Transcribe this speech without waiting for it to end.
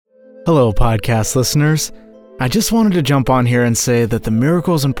Hello, podcast listeners. I just wanted to jump on here and say that the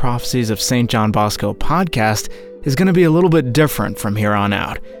Miracles and Prophecies of St. John Bosco podcast is going to be a little bit different from here on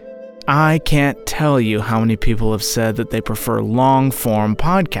out. I can't tell you how many people have said that they prefer long-form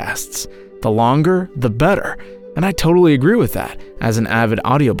podcasts. The longer, the better, and I totally agree with that as an avid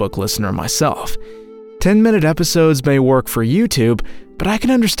audiobook listener myself. 10-minute episodes may work for YouTube, but I can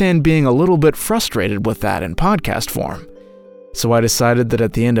understand being a little bit frustrated with that in podcast form. So I decided that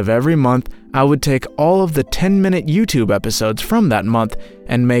at the end of every month, I would take all of the 10-minute YouTube episodes from that month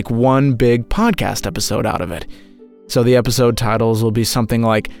and make one big podcast episode out of it. So the episode titles will be something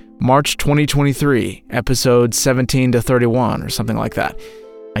like March 2023, episodes 17 to 31, or something like that.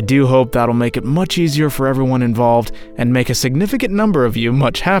 I do hope that'll make it much easier for everyone involved and make a significant number of you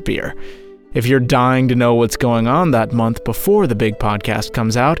much happier. If you're dying to know what's going on that month before the big podcast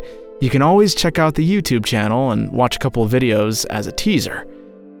comes out, you can always check out the YouTube channel and watch a couple of videos as a teaser.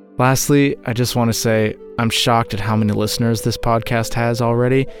 Lastly, I just want to say I'm shocked at how many listeners this podcast has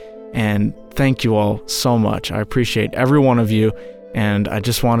already, and thank you all so much. I appreciate every one of you, and I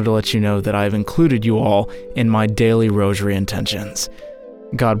just wanted to let you know that I've included you all in my daily rosary intentions.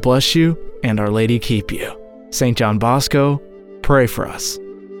 God bless you, and Our Lady keep you. St. John Bosco, pray for us.